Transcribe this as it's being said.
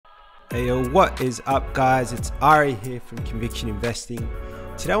Hey yo, what is up guys? It's Ari here from Conviction Investing.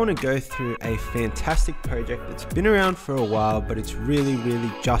 Today I want to go through a fantastic project that's been around for a while, but it's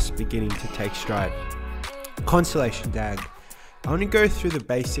really just beginning to take stride. Constellation DAG. I want to go through the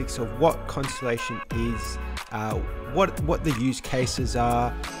basics of what Constellation is, what the use cases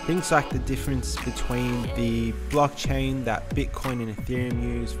are, things like the difference between the blockchain that Bitcoin and Ethereum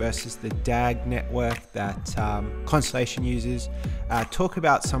use versus the DAG network that Constellation uses, talk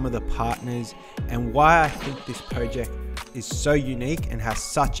about some of the partners and why I think this project is so unique and has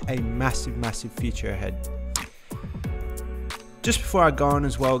such a massive future ahead. Just before I go on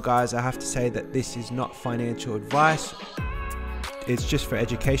as well guys, I have to say that this is not financial advice. It's just for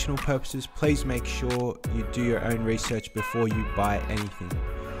educational purposes. Please make sure you do your own research before you buy anything.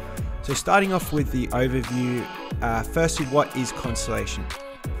 So starting off with the overview, firstly, what is Constellation?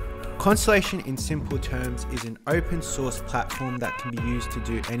 Constellation in simple terms is an open source platform that can be used to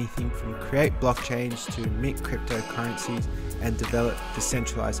do anything from create blockchains to mint cryptocurrencies and develop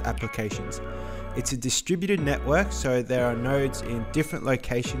decentralized applications. It's a distributed network, so there are nodes in different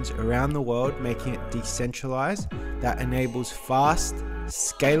locations around the world, making it decentralized. That enables fast,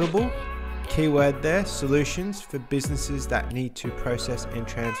 scalable, keyword there, solutions for businesses that need to process and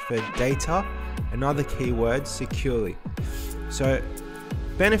transfer data, another keyword, securely. So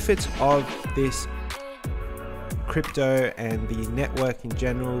benefits of this crypto and the network in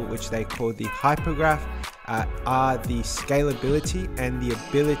general, which they call the hypergraph, are the scalability and the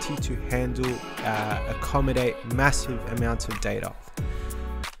ability to handle, accommodate massive amounts of data.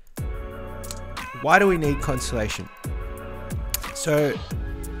 Why do we need Constellation? So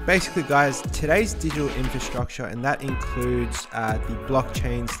basically guys, today's digital infrastructure, and that includes the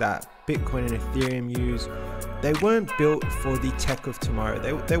blockchains that Bitcoin and Ethereum use, they weren't built for the tech of tomorrow.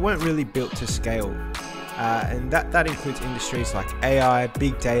 They weren't really built to scale. And that includes industries like AI,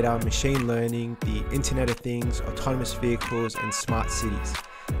 big data, machine learning, the Internet of Things, autonomous vehicles, and smart cities,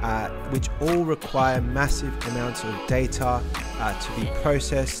 which all require massive amounts of data to be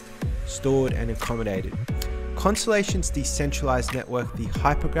processed, stored, and accommodated. Constellation's decentralized network, the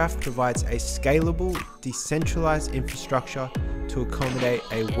hypergraph, provides a scalable, decentralized infrastructure to accommodate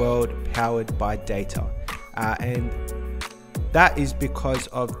a world powered by data. And that is because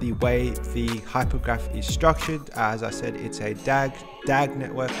of the way the hypergraph is structured. As I said, it's a DAG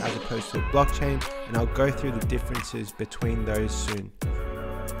network as opposed to a blockchain, and I'll go through the differences between those soon.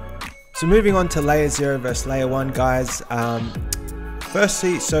 So moving on to layer 0 versus layer 1 guys.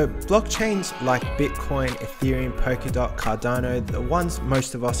 Firstly, so blockchains like Bitcoin, Ethereum, Polkadot, Cardano, the ones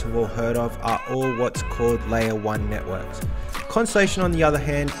most of us have all heard of, are all what's called layer 1 networks. Constellation, on the other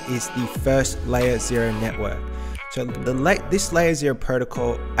hand, is the first layer 0 network. So this layer 0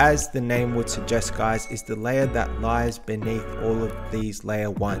 protocol, as the name would suggest guys, is the layer that lies beneath all of these layer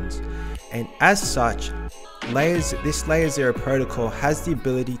 1s. And as such, this layer 0 protocol has the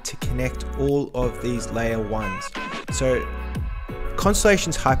ability to connect all of these layer 1s. So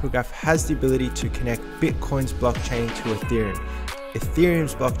Constellation's hypergraph has the ability to connect Bitcoin's blockchain to Ethereum,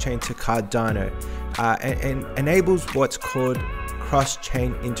 Ethereum's blockchain to Cardano, and enables what's called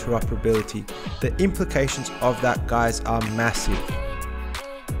cross-chain interoperability. The implications of that guys are massive.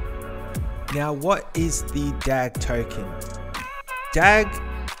 Now, what is the DAG token? DAG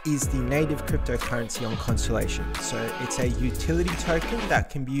is the native cryptocurrency on Constellation. So it's a utility token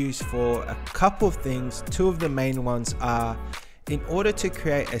that can be used for a couple of things. Two of the main ones are, in order to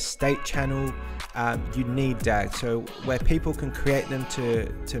create a state channel, you need DAG, so where people can create them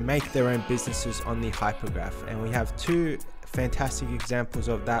to make their own businesses on the hypergraph. And we have two fantastic examples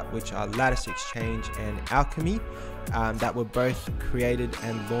of that, which are Lattice Exchange and Alchemy, that were both created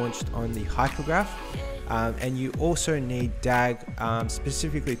and launched on the hypergraph. And you also need DAG,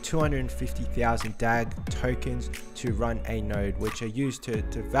 specifically 250,000 DAG tokens to run a node, which are used to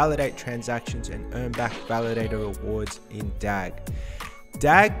validate transactions and earn back validator rewards in DAG.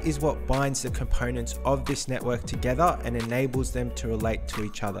 DAG is what binds the components of this network together and enables them to relate to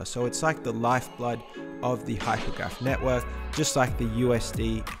each other. So it's like the lifeblood of the hypergraph network, just like the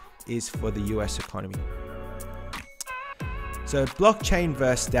USD is for the US economy. So blockchain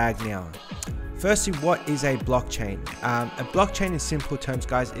versus DAG now. Firstly, what is a blockchain? A blockchain in simple terms,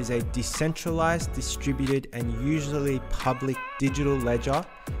 guys, is a decentralized, distributed, and usually public digital ledger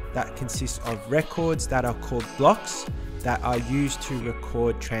that consists of records that are called blocks that are used to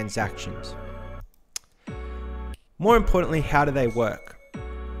record transactions. More importantly, how do they work?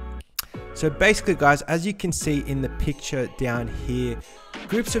 So basically guys, as you can see in the picture down here,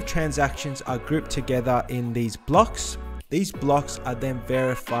 groups of transactions are grouped together in these blocks. These blocks are then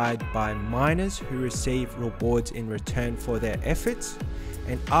verified by miners who receive rewards in return for their efforts.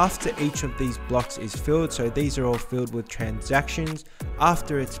 And after each of these blocks is filled, so these are all filled with transactions,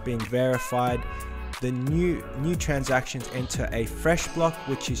 after it's been verified, the new transactions enter a fresh block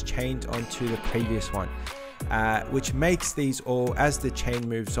which is chained onto the previous one, which makes these all, as the chain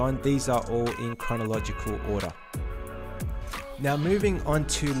moves on, these are all in chronological order. Now moving on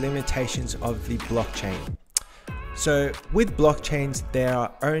to limitations of the blockchain. So with blockchains, there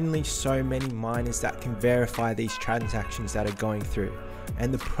are only so many miners that can verify these transactions that are going through.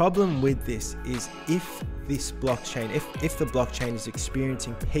 And the problem with this is if this blockchain, if the blockchain is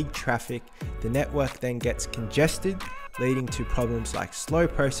experiencing peak traffic, the network then gets congested, leading to problems like slow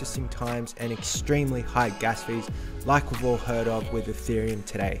processing times and extremely high gas fees, like we've all heard of with Ethereum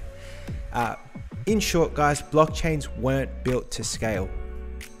today. In short, guys, blockchains weren't built to scale.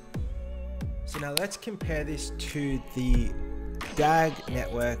 So now let's compare this to the DAG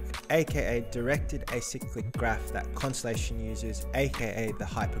network, aka directed acyclic graph, that Constellation uses, aka the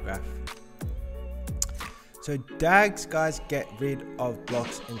hypergraph. So DAGs, guys, get rid of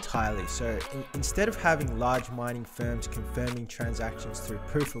blocks entirely. So instead of having large mining firms confirming transactions through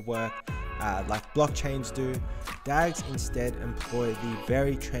proof of work like blockchains do, DAGs instead employ the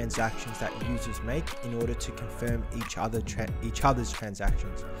very transactions that users make in order to confirm each other's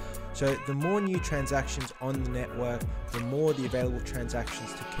transactions. So the more new transactions on the network, the more the available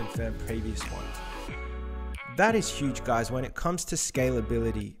transactions to confirm previous ones. That is huge, guys. When it comes to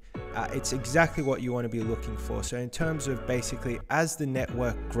scalability, it's exactly what you want to be looking for. So in terms of basically, as the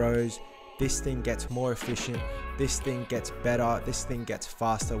network grows, this thing gets more efficient, this thing gets better, this thing gets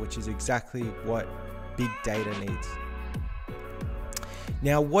faster, which is exactly what big data needs.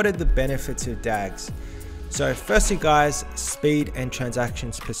 Now, what are the benefits of DAGs? So firstly, guys, speed and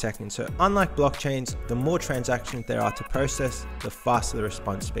transactions per second. So unlike blockchains, the more transactions there are to process, the faster the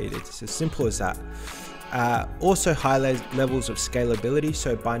response speed is. It's as simple as that. Also high levels of scalability.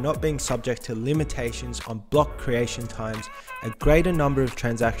 So by not being subject to limitations on block creation times, a greater number of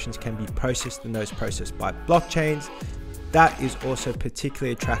transactions can be processed than those processed by blockchains. That is also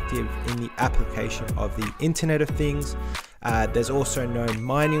particularly attractive in the application of the Internet of Things. There's also no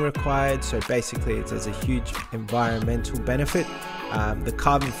mining required, so basically there's a huge environmental benefit. The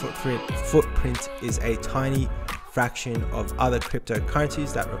carbon footprint is a tiny fraction of other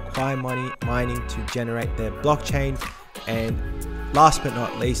cryptocurrencies that require mining to generate their blockchain. And last but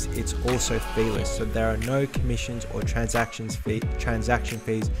not least, it's also feeless, so there are no commissions or transaction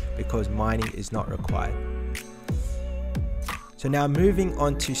fees because mining is not required. So now moving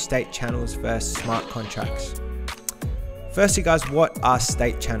on to state channels versus smart contracts. Firstly, guys, what are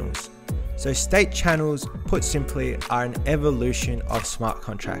state channels? So state channels, put simply, are an evolution of smart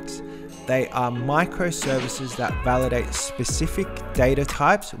contracts. They are microservices that validate specific data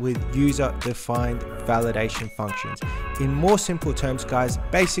types with user-defined validation functions. In more simple terms, guys,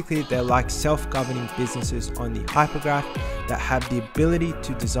 basically they're like self-governing businesses on the hypergraph that have the ability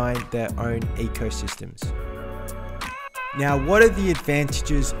to design their own ecosystems. Now, what are the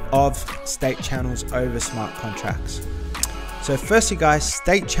advantages of state channels over smart contracts? So firstly, guys,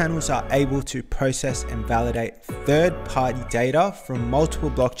 state channels are able to process and validate third-party data from multiple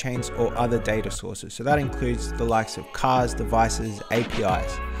blockchains or other data sources. So that includes the likes of cars, devices,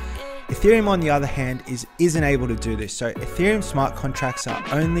 APIs. Ethereum, on the other hand, isn't able to do this. So Ethereum smart contracts are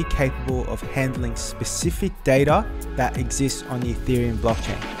only capable of handling specific data that exists on the Ethereum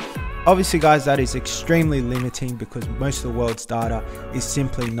blockchain. Obviously, guys, that is extremely limiting because most of the world's data is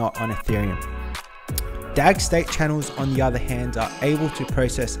simply not on Ethereum. DAG state channels, on the other hand, are able to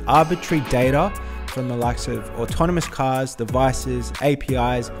process arbitrary data from the likes of autonomous cars, devices,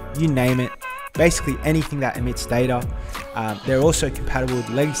 APIs, you name it, basically anything that emits data. They're also compatible with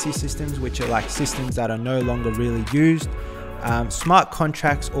legacy systems, which are like systems that are no longer really used. Smart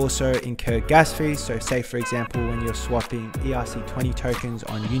contracts also incur gas fees. So say, for example, when you're swapping ERC20 tokens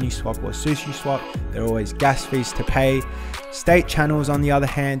on Uniswap or SushiSwap, there are always gas fees to pay. State channels, on the other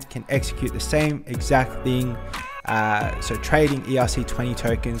hand, can execute the same exact thing. So trading ERC20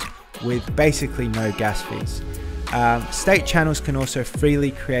 tokens with basically no gas fees. State channels can also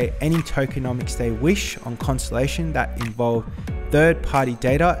freely create any tokenomics they wish on Constellation that involve third-party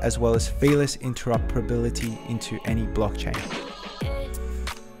data as well as feeless interoperability into any blockchain.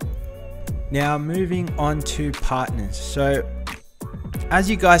 Now moving on to partners. So as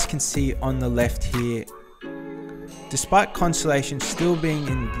you guys can see on the left here, despite Constellation still being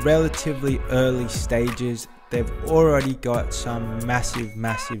in relatively early stages, they've already got some massive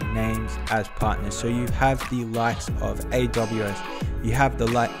names as partners. So you have the likes of AWS, you have the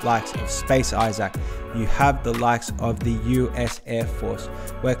likes of Space Isaac, you have the likes of the US Air Force,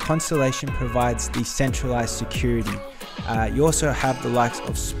 where Constellation provides decentralized security. You also have the likes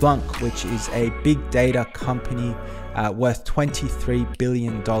of Splunk, which is a big data company worth $23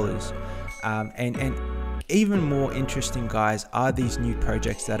 billion. And even more interesting, guys, are these new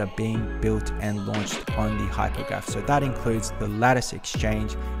projects that are being built and launched on the Hypergraph. So that includes the Lattice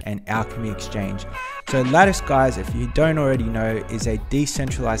Exchange and Alchemy Exchange. So Lattice, guys, if you don't already know, is a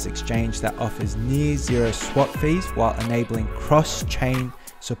decentralized exchange that offers near zero swap fees while enabling cross-chain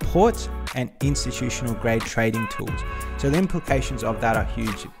support and institutional grade trading tools. So the implications of that are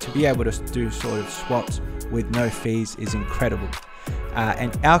huge. To be able to do sort of swaps with no fees is incredible.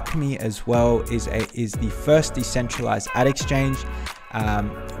 And Alchemy as well is the first decentralized ad exchange,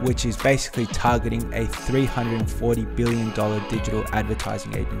 which is basically targeting a $340 billion digital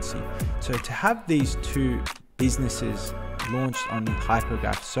advertising agency. So to have these two businesses launched on the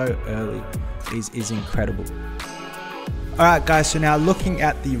Hypergraph so early is incredible. Alright guys, so now looking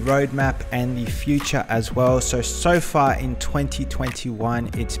at the roadmap and the future as well. So far in 2021,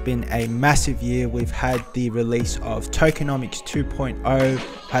 it's been a massive year. We've had the release of Tokenomics 2.0,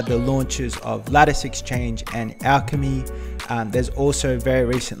 had the launches of Lattice Exchange and Alchemy. There's also very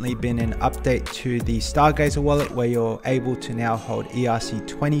recently been an update to the Stargazer wallet where you're able to now hold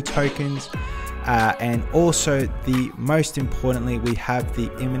ERC20 tokens. And also, most importantly, we have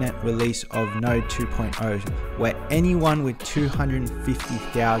the imminent release of Node 2.0, where anyone with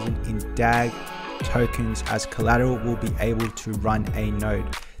 250,000 in DAG tokens as collateral will be able to run a node.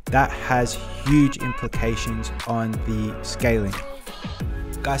 That has huge implications on the scaling.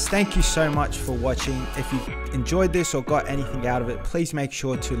 Guys, thank you so much for watching. If you enjoyed this or got anything out of it, please make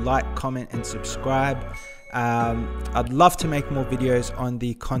sure to like, comment, and subscribe. I'd love to make more videos on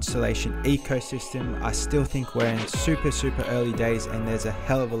the Constellation ecosystem. I still think we're in super early days and there's a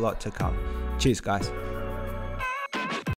hell of a lot to come. Cheers, guys.